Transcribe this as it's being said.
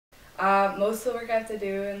Most of the work I have to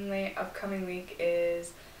do in the upcoming week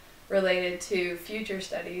is related to future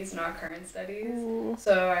studies, not current studies. Ooh.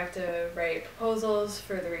 So I have to write proposals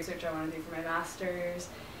for the research I want to do for my master's,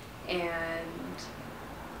 and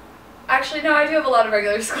actually no, I do have a lot of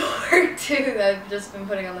regular schoolwork too that I've just been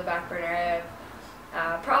putting on the back burner. I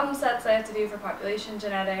have problem sets I have to do for population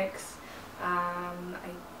genetics. I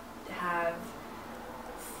have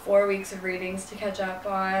 4 weeks of readings to catch up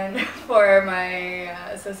on for my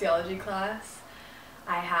sociology class.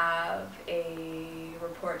 I have a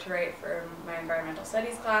report to write for my environmental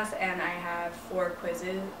studies class, and I have 4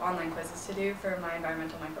 quizzes, online quizzes to do for my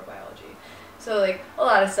environmental microbiology. So like a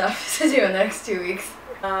lot of stuff to do in the next 2 weeks.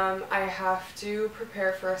 I have to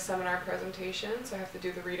prepare for a seminar presentation, so I have to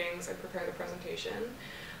do the readings and prepare the presentation.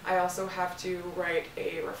 I also have to write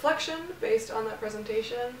a reflection based on that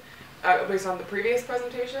presentation, based on the previous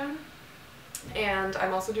presentation. And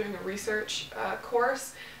I'm also doing a research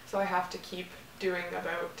course, so I have to keep doing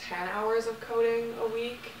about 10 hours of coding a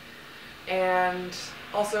week, and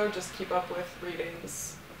also just keep up with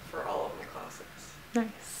readings for all of my classes.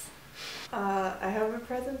 Nice. I have a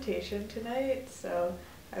presentation tonight, so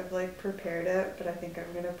I've like prepared it, but I think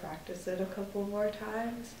I'm gonna practice it a couple more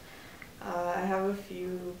times. I have a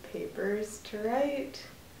few papers to write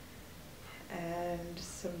and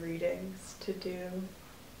some readings to do.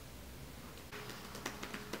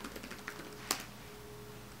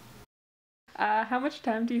 How much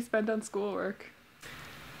time do you spend on schoolwork?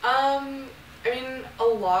 I mean, a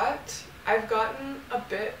lot. I've gotten a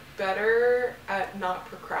bit better at not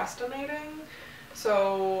procrastinating,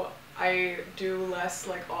 so I do less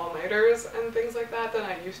like all-nighters and things like that than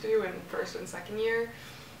I used to in first and second year.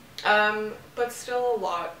 But still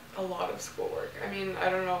a lot of schoolwork. I mean, I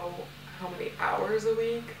don't know how many hours a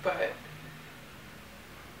week, but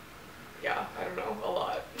yeah, I don't know, a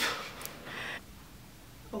lot.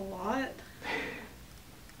 A lot?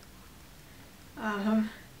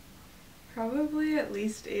 Probably at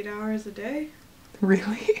least 8 hours a day.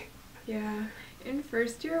 Really? Yeah. In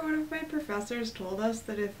first year, one of my professors told us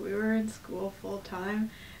that if we were in school full time,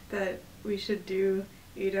 that we should do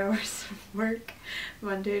 8 hours of work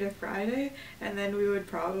Monday to Friday, and then we would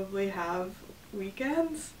probably have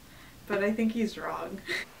weekends, but I think he's wrong.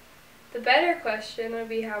 The better question would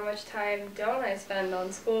be how much time don't I spend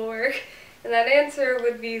on schoolwork, and that answer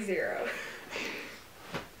would be 0.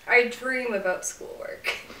 I dream about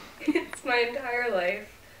schoolwork. It's my entire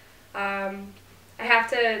life. I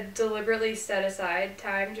have to deliberately set aside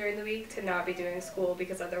time during the week to not be doing school,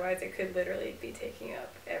 because otherwise it could literally be taking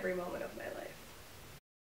up every moment of my life.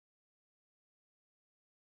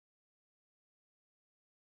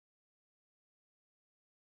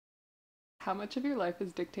 How much of your life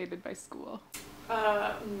is dictated by school?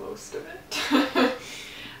 Most of it.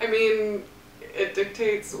 I mean, it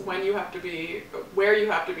dictates when you have to be, where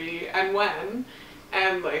you have to be, and when.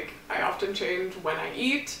 And like, I often change when I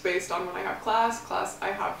eat based on when I have class. I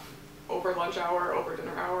have over lunch hour, over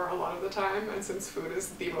dinner hour a lot of the time, and since food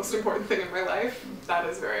is the most important thing in my life, that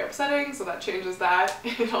is very upsetting, so that changes that.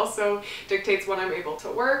 It also dictates when I'm able to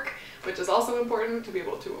work, which is also important to be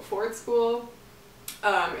able to afford school.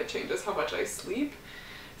 It changes how much I sleep.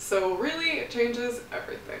 So really, it changes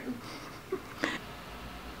everything.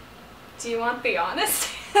 Do you want the honest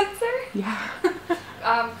answer? Yeah.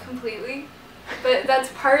 Completely. But that's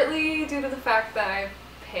partly due to the fact that I've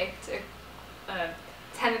picked a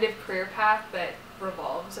tentative career path that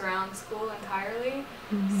revolves around school entirely.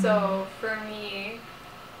 Mm-hmm. So for me,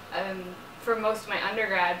 for most of my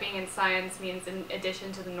undergrad, being in science means in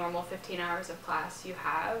addition to the normal 15 hours of class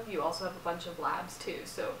you also have a bunch of labs too.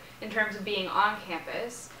 So in terms of being on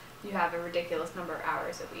campus, you have a ridiculous number of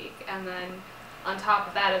hours a week. And then on top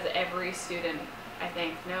of that, as every student I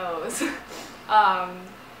think knows,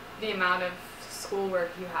 the amount of schoolwork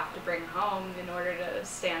you have to bring home in order to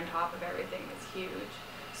stay on top of everything is huge.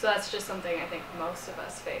 So that's just something I think most of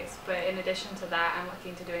us face. But in addition to that, I'm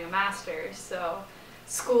looking to doing a master's, so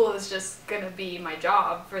school is just going to be my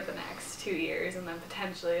job for the next 2 years, and then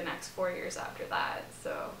potentially the next 4 years after that.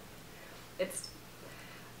 So it's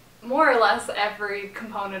more or less every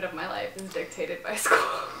component of my life is dictated by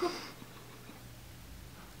school.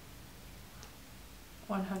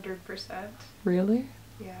 100%. Really?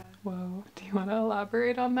 Yeah. Whoa. Do you want to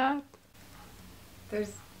elaborate on that?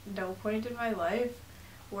 There's no point in my life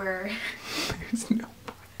where There's no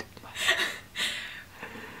point in my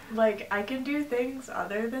like I can do things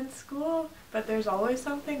other than school, but there's always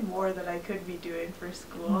something more that I could be doing for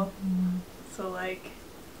school. Mm-hmm. So like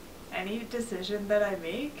any decision that I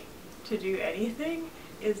make to do anything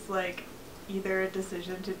is like either a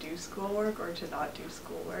decision to do schoolwork or to not do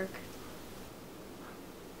schoolwork.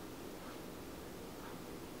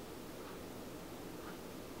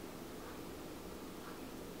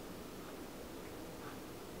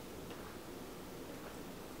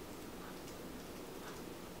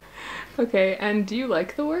 Okay, and do you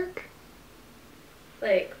like the work?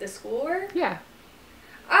 Like the schoolwork? Yeah.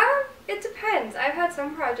 It depends. I've had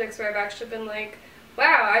some projects where I've actually been like,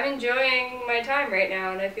 wow, I'm enjoying my time right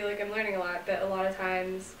now and I feel like I'm learning a lot, but a lot of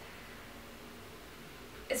times,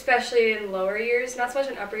 especially in lower years, not so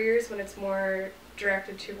much in upper years when it's more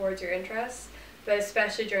directed towards your interests, but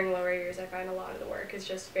especially during lower years, I find a lot of the work is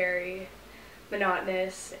just very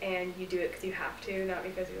monotonous and you do it because you have to, not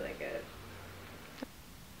because you like it.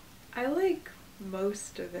 I like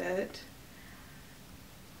most of it.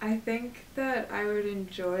 I think that I would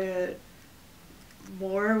enjoy it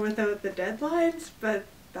more without the deadlines, but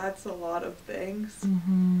that's a lot of things.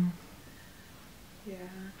 Mm-hmm. Yeah.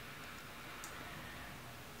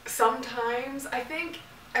 Sometimes I think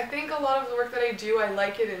a lot of the work that I do, I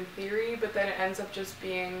like it in theory, but then it ends up just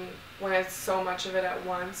being, when it's so much of it at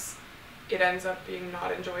once, it ends up being not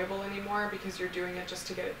enjoyable anymore because you're doing it just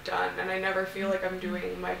to get it done. And I never feel like I'm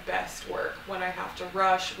doing my best work when I have to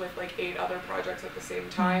rush with like 8 other projects at the same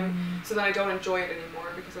time. So then I don't enjoy it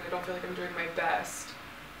anymore because then I don't feel like I'm doing my best.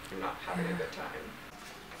 I'm not having a good time.